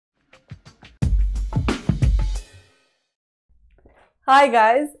Hi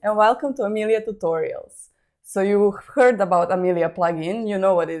guys, and welcome to Amelia Tutorials. So you've heard about Amelia plugin, you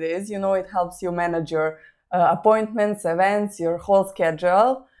know what it is, you know it helps you manage your appointments, events, your whole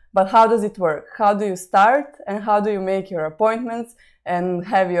schedule. But how does it work? How do you start and how do you make your appointments and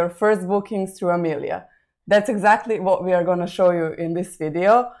have your first bookings through Amelia? That's exactly what we are going to show you in this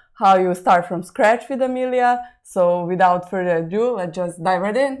video, how you start from scratch with Amelia. So without further ado, let's just dive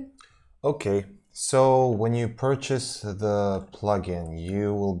right in. Okay, so when you purchase the plugin,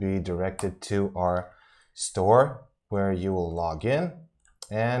 you will be directed to our store where you will log in,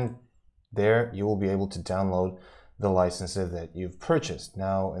 and there you will be able to download the licenses that you've purchased.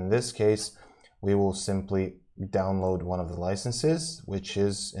 Now, in this case, we will simply download one of the licenses, which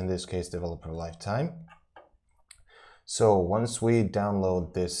is in this case Developer Lifetime. So once we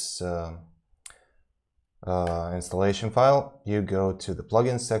download this installation file, you go to the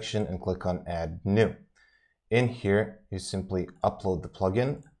plugins section and click on Add New. In here, you simply upload the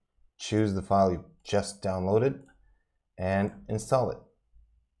plugin, choose the file you just downloaded, and install it.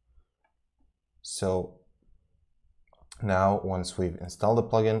 So now, once we've installed the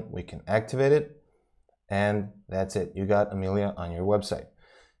plugin, we can activate it, and that's it. You got Amelia on your website.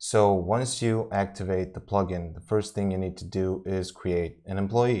 So once you activate the plugin, the first thing you need to do is create an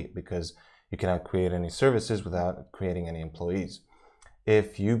employee, because you cannot create any services without creating any employees.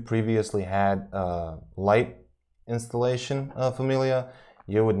 If you previously had a light installation of Amelia,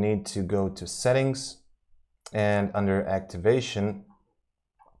 you would need to go to Settings, and under Activation,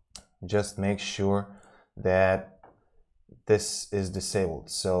 just make sure that this is disabled.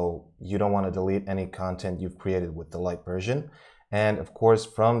 So you don't want to delete any content you've created with the light version. And of course,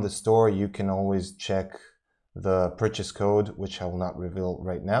 from the store, you can always check the purchase code, which I will not reveal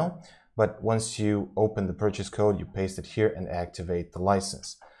right now. But once you open the purchase code, you paste it here and activate the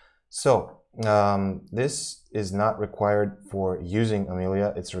license. So this is not required for using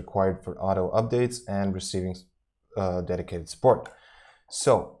Amelia. It's required for auto updates and receiving dedicated support.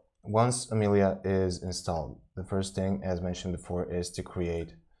 So once Amelia is installed, the first thing, as mentioned before, is to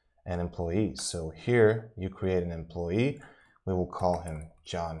create an employee. So here you create an employee. We will call him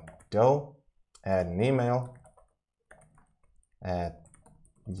John Doe. Add an email at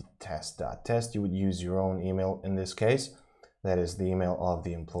test.test. You would use your own email in this case. That is the email of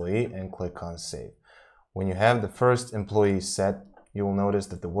the employee, and click on Save. When you have the first employee set, you will notice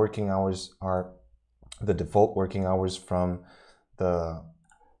that the working hours are the default working hours from the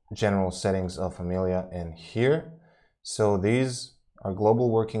general settings of Amelia in here. So these are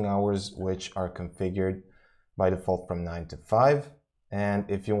global working hours, which are configured by default from 9 to 5. And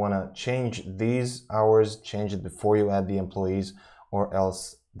if you want to change these hours, change it before you add the employees, or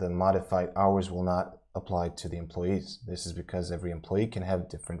else the modified hours will not apply to the employees. This is because every employee can have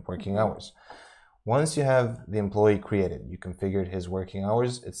different working hours. Once you have the employee created, you configured his working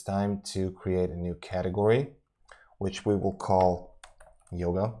hours, it's time to create a new category, which we will call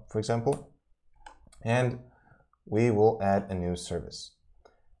yoga, for example, and we will add a new service.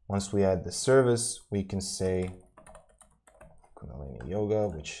 Once we add the service, we can say Kundalini Yoga,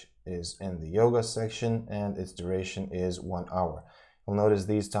 which is in the yoga section, and its duration is 1 hour. You'll notice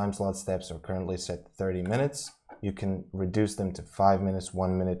these time slot steps are currently set to 30 minutes. You can reduce them to 5 minutes,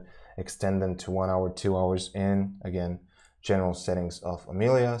 1 minute, extend them to 1 hour, 2 hours in, again, general settings of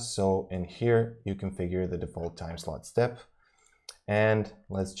Amelia. So in here, you configure the default time slot step. And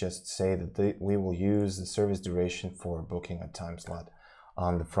let's just say that we will use the service duration for booking a time slot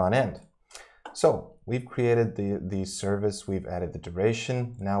on the front end. So we've created the service, we've added the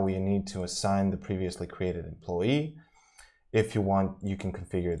duration. Now we need to assign the previously created employee. If you want, you can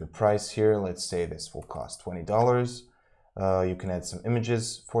configure the price here. Let's say this will cost $20. You can add some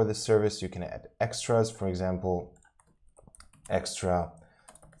images for the service. You can add extras, for example, extra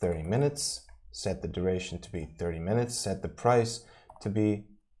 30 minutes. Set the duration to be 30 minutes. Set the price to be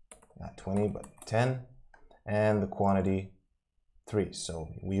not 20, but 10. And the quantity 3. So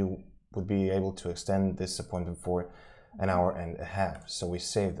we would be able to extend this appointment for 1.5 hours. So we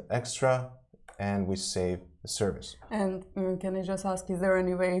save the extra and we save the service. And can I just ask, is there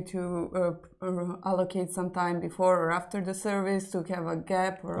any way to allocate some time before or after the service to have a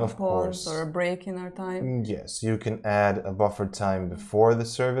gap or a pause or a break in our time? Yes, you can add a buffer time before the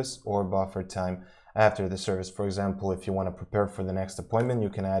service or buffer time after the service. For example, if you want to prepare for the next appointment, you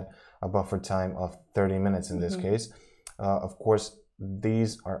can add a buffer time of 30 minutes in this case. Of course,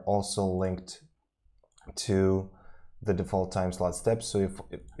 these are also linked to the default time slot steps. So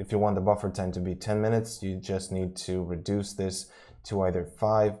if you want the buffer time to be 10 minutes, you just need to reduce this to either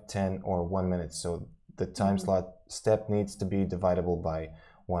 5, 10, or 1 minute. So the time slot step needs to be dividable by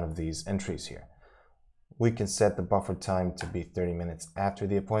one of these entries here. we can set the buffer time to be 30 minutes after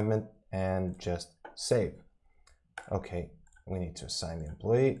the appointment and just save. Okay, we need to assign the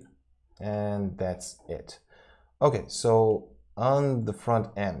employee, and that's it. Okay, so on the front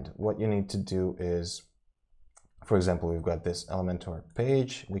end, what you need to do is, for example, we've got this Elementor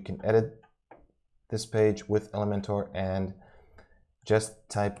page. We can edit this page with Elementor and just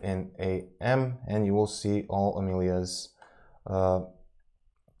type in AM, and you will see all Amelia's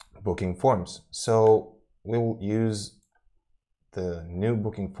booking forms. So we will use the new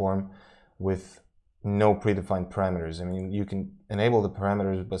booking form with no predefined parameters. I mean, you can enable the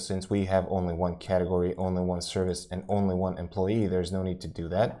parameters, but since we have only one category, only one service, and only one employee, there's no need to do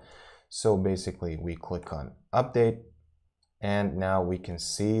that. So basically, we click on Update, and now we can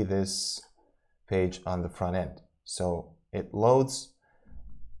see this page on the front end. So it loads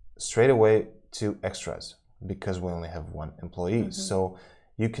straight away to extras because we only have one employee. So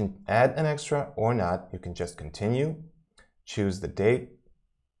you can add an extra or not. You can just continue, choose the date,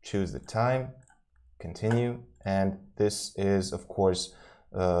 choose the time, continue, and this is of course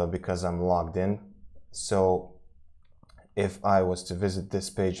because I'm logged in. So if I was to visit this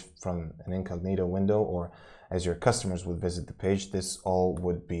page from an incognito window, or as your customers would visit the page, this all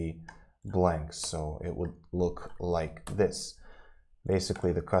would be blank. So it would look like this.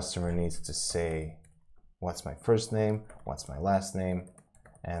 Basically, the customer needs to say, what's my first name, what's my last name,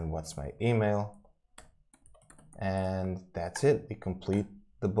 and what's my email. And that's it. We complete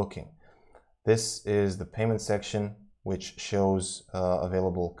the booking. This is the payment section, which shows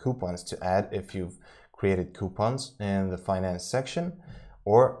available coupons to add if you've created coupons in the finance section,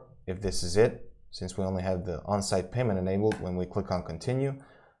 or if this is it, since we only have the on-site payment enabled, when we click on continue,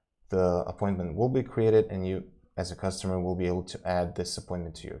 the appointment will be created and you as a customer will be able to add this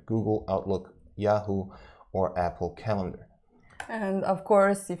appointment to your Google, Outlook, Yahoo, or Apple Calendar. And of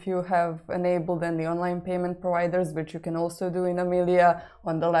course, if you have enabled any online payment providers, which you can also do in Amelia,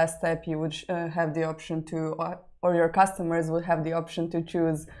 on the last step you would have the option to, or your customers would have the option to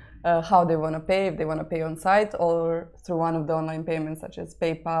choose how they want to pay, if they want to pay on site or through one of the online payments such as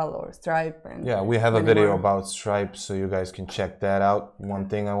PayPal or Stripe. And yeah, we have a video about Stripe, so you guys can check that out. One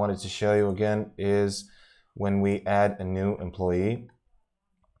thing I wanted to show you again is when we add a new employee,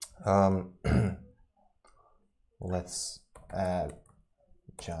 let's add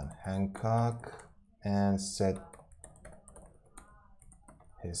John Hancock and set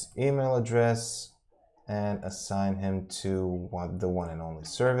his email address and assign him to the one and only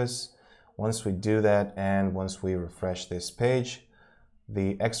service. Once we do that and once we refresh this page,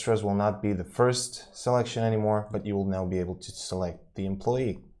 the extras will not be the first selection anymore, but you will now be able to select the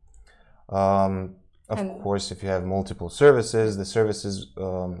employee. Of course, if you have multiple services, the services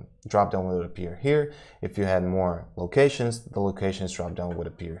drop-down would appear here. If you had more locations, the locations drop-down would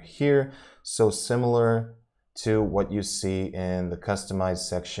appear here. So similar to what you see in the customized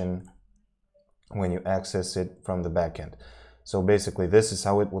section when you access it from the backend. So basically, this is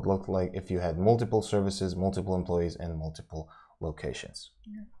how it would look like if you had multiple services, multiple employees, and multiple locations.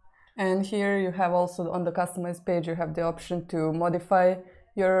 Yeah. And here you have also on the customized page, you have the option to modify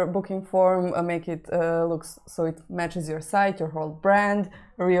your booking form, make it look so it matches your site, your whole brand,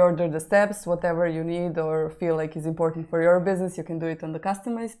 reorder the steps, whatever you need or feel like is important for your business, you can do it on the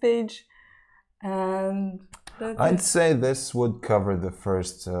customized page. And I'd say this would cover the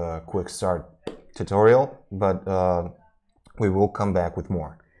first quick start tutorial, but we will come back with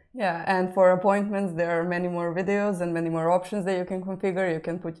more. Yeah, and for appointments, there are many more videos and many more options that you can configure. You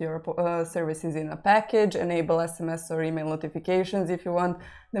can put your services in a package, enable SMS or email notifications if you want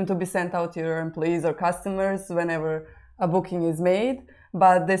them to be sent out to your employees or customers whenever a booking is made.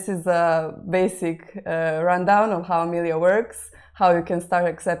 But this is a basic rundown of how Amelia works, how you can start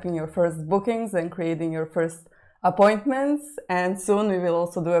accepting your first bookings and creating your first appointments. And soon we will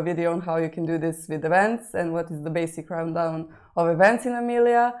also do a video on how you can do this with events and what is the basic rundown of events in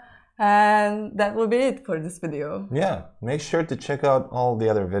Amelia. And that will be it for this video. Yeah, make sure to check out all the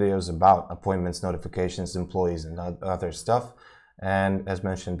other videos about appointments, notifications, employees, and other stuff. And as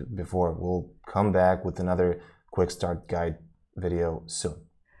mentioned before, we'll come back with another quick start guide video soon.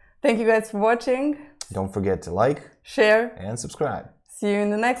 Thank you guys for watching. Don't forget to like, share, and subscribe. See you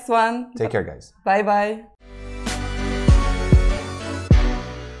in the next one. Take care, guys. Bye bye.